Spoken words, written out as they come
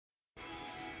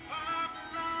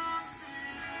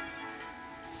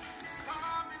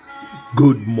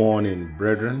Good morning,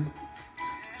 brethren.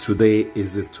 Today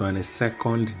is the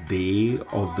 22nd day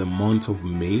of the month of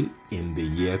May in the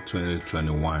year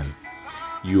 2021.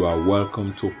 You are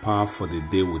welcome to Power for the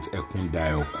Day with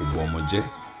Ekundayo Kubomoje.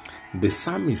 The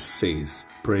psalmist says,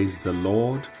 "Praise the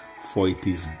Lord, for it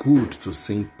is good to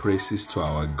sing praises to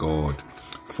our God,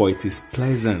 for it is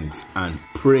pleasant and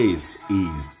praise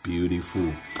is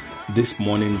beautiful." This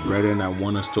morning, brethren, I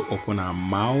want us to open our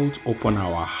mouth, open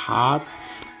our heart,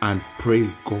 and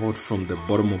praise God from the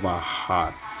bottom of our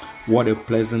heart. What a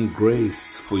pleasant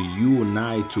grace for you and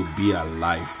I to be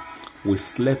alive. We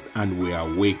slept and we are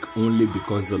awake only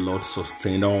because the Lord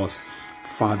sustained us.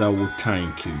 Father, we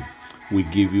thank you. We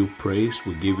give you praise.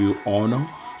 We give you honor.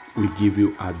 We give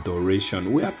you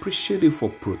adoration. We appreciate you for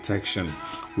protection.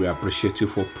 We appreciate you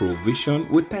for provision.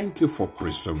 We thank you for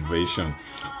preservation.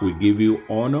 We give you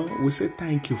honor. We say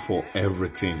thank you for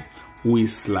everything. Who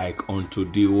is like unto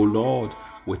thee, O Lord?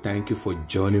 We thank you for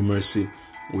journey mercy.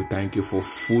 We thank you for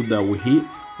food that we eat.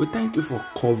 We thank you for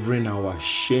covering our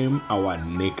shame, our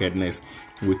nakedness.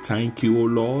 We thank you, O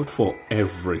Lord, for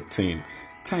everything.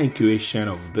 Thank you, Ancient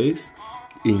of Days.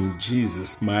 In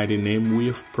Jesus' mighty name we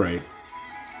have prayed.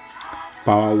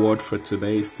 Power word for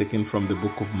today is taken from the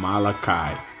book of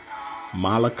Malachi.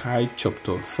 Malachi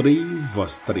chapter 3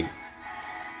 verse 3.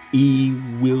 He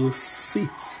will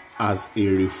sit as a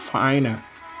refiner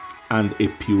and a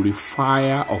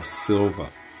purifier of silver.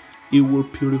 He will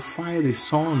purify the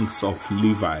sons of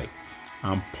Levi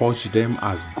and purge them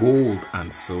as gold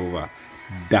and silver,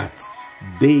 that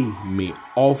they may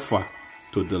offer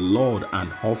to the Lord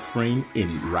an offering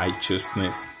in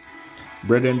righteousness.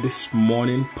 Brethren, this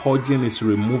morning, purging is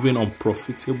removing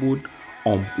unprofitable,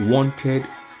 unwanted,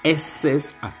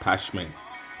 excess attachment.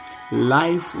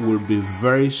 Life will be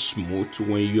very smooth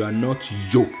when you are not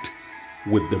yoked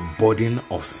with the burden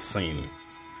of sin.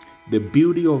 The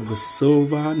beauty of the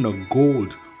silver nor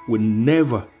gold will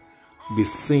never be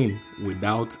seen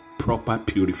without proper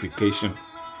purification.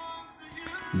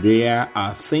 There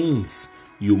are things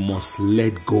you must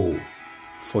let go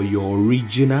for your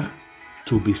original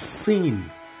to be seen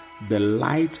the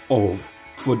light of,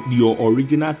 for your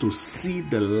original to see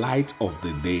the light of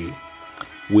the day.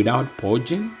 Without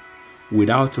purging,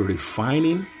 without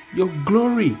refining, your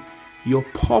glory, your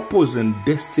purpose and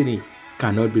destiny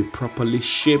cannot be properly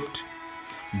shaped.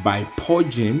 By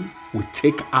purging, we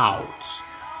take out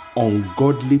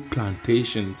ungodly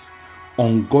plantations,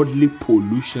 ungodly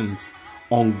pollutions,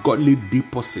 ungodly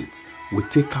deposits. We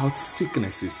take out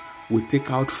sicknesses. We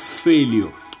take out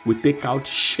failure. We take out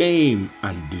shame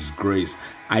and disgrace.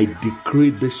 I decree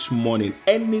this morning,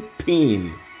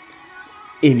 anything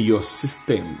in your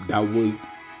system that will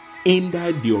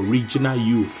hinder the original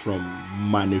you from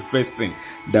manifesting,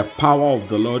 the power of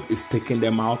the Lord is taking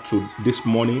them out to this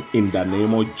morning in the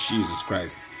name of Jesus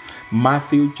Christ.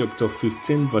 Matthew chapter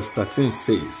 15 verse 13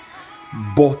 says,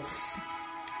 "But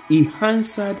he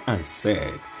answered and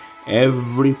said,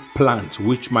 every plant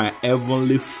which my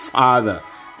heavenly Father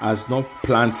has not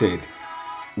planted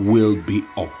will be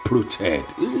uprooted."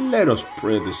 Let us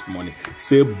pray this morning.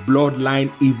 Say,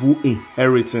 bloodline evil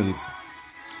inheritance,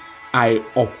 I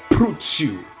uproot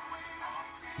you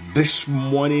this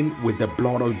morning with the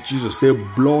blood of Jesus. Say,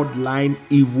 bloodline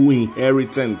evil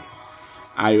inheritance,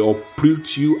 I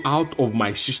uproot you out of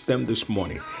my system this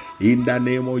morning. In the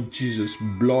name of Jesus,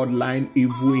 bloodline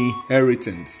evil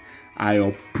inheritance, I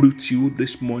uproot you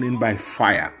this morning by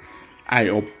fire. I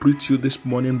uproot you this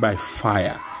morning by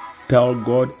fire. Tell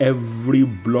God, every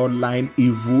bloodline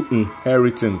evil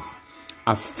inheritance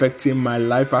affecting my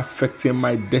life, affecting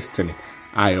my destiny,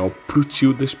 I uproot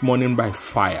you this morning by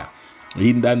fire.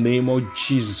 In the name of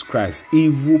Jesus Christ,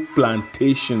 evil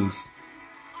plantations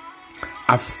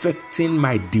affecting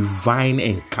my divine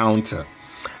encounter,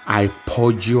 I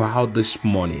purge you out this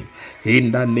morning.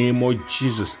 In the name of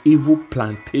Jesus, evil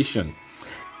plantation,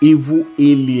 evil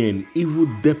alien, evil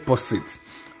deposit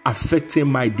affecting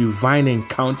my divine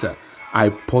encounter, I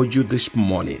purge you this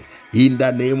morning. In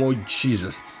the name of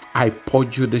Jesus, I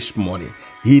purge you this morning.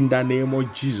 In the name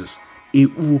of Jesus,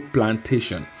 evil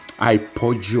plantation, I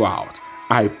purge you out.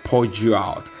 I purge you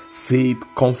out. Say it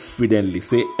confidently.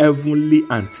 Say, heavenly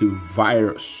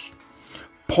antivirus,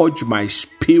 purge my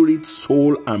spirit,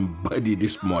 soul, and body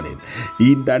this morning.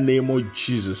 In the name of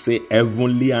Jesus, say,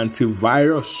 heavenly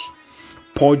antivirus,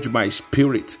 purge my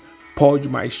spirit, purge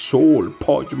my soul,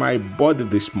 purge my body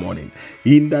this morning.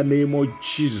 In the name of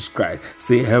Jesus Christ,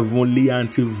 say, heavenly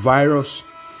antivirus,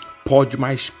 purge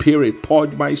my spirit,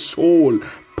 purge my soul,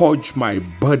 purge my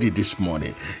body this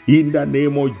morning. In the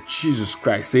name of Jesus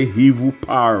Christ, say, evil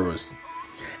powers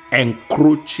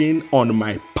encroaching on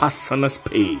my personal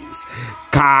space,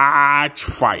 catch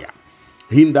fire.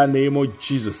 In the name of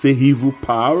Jesus, say evil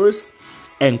powers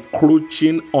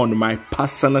encroaching on my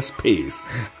personal space,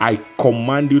 I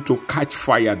command you to catch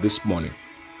fire this morning.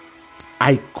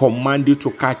 I command you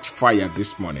to catch fire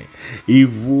this morning.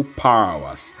 Evil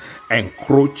powers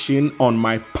encroaching on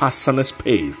my personal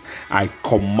space, I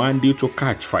command you to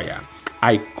catch fire.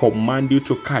 I command you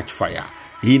to catch fire.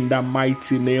 In the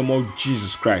mighty name of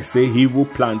Jesus Christ, say evil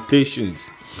plantations,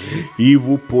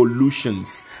 evil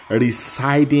pollutions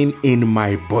residing in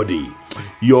my body,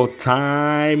 your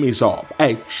time is up.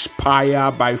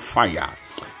 Expire by fire.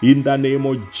 In the name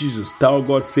of Jesus, tell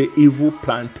God, say evil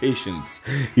plantations,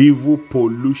 evil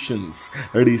pollutions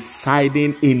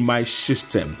residing in my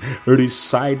system,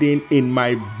 residing in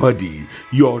my body,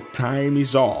 your time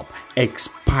is up.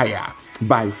 Expire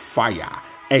by fire.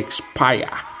 Expire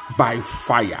by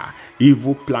fire.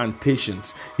 Evil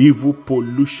plantations, evil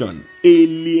pollution,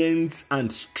 aliens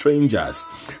and strangers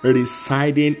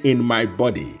residing in my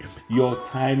body, your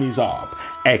time is up.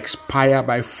 Expire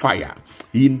by fire.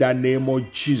 In the name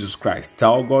of Jesus Christ,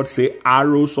 tell God, say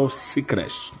arrows of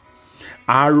sickness,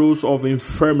 arrows of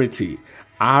infirmity,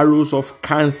 arrows of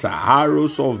cancer,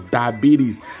 arrows of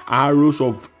diabetes, arrows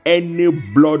of any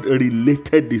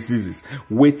blood-related diseases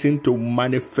waiting to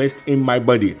manifest in my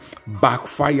body,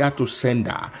 backfire to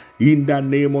sender. In the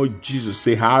name of Jesus,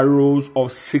 say arrows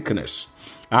of sickness,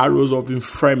 arrows of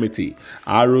infirmity,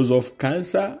 arrows of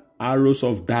cancer, arrows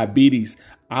of diabetes,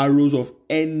 arrows of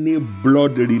any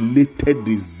blood-related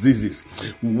diseases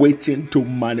waiting to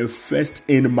manifest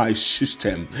in my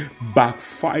system,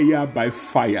 backfire by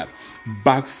fire.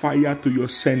 Backfire to your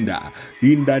sender.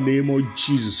 In the name of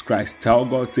Jesus Christ, tell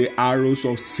God, say arrows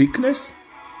of sickness,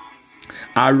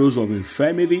 arrows of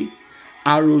infirmity,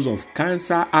 arrows of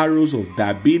cancer, arrows of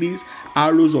diabetes,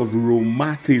 arrows of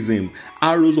rheumatism,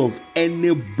 arrows of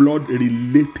any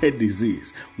blood-related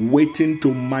disease waiting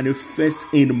to manifest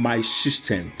in my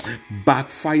system,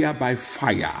 backfire by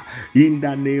fire. In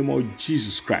the name of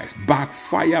Jesus Christ,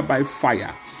 backfire by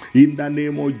fire. In the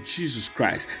name of Jesus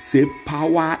Christ, say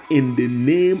power in the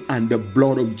name and the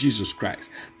blood of Jesus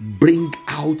Christ. Bring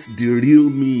out the real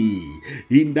me.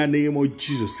 In the name of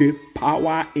Jesus, say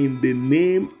power in the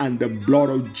name and the blood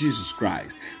of Jesus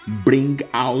Christ. Bring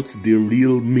out the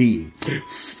real me.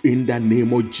 In the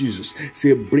name of Jesus,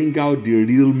 say bring out the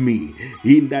real me.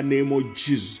 In the name of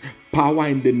Jesus, power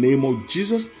in the name of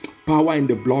Jesus. Power in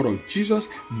the blood of Jesus,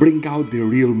 bring out the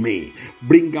real me.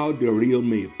 Bring out the real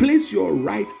me. Place your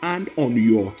right hand on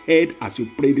your head as you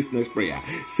pray this next prayer.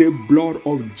 Say, blood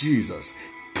of Jesus,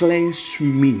 cleanse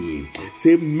me.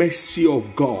 Say, mercy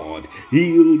of God,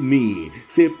 heal me.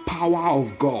 Say, power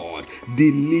of God,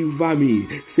 deliver me.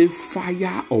 Say,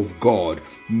 fire of God,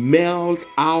 melt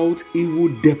out evil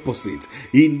deposits.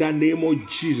 In the name of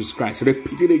Jesus Christ.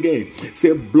 Repeat it again.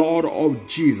 Say, blood of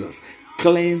Jesus,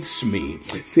 cleanse me.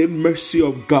 Say, mercy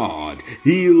of God,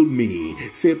 heal me.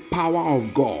 Say, power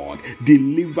of God,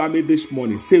 deliver me this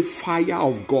morning. Say, fire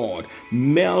of God,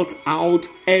 melt out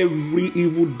every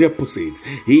evil deposit.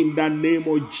 In the name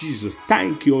of Jesus.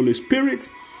 Thank you, Holy Spirit.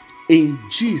 In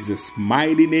Jesus'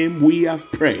 mighty name we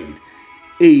have prayed.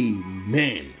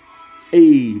 Amen.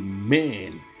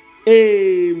 Amen.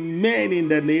 Amen. In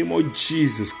the name of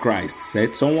Jesus Christ.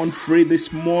 Set someone free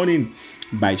this morning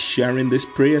by sharing these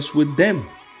prayers with them.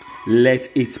 Let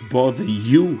it bother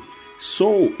you,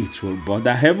 so it will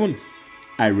bother heaven.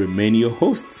 I remain your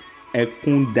host,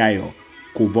 Ekundayo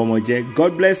Kubomoje.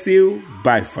 God bless you.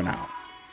 Bye for now.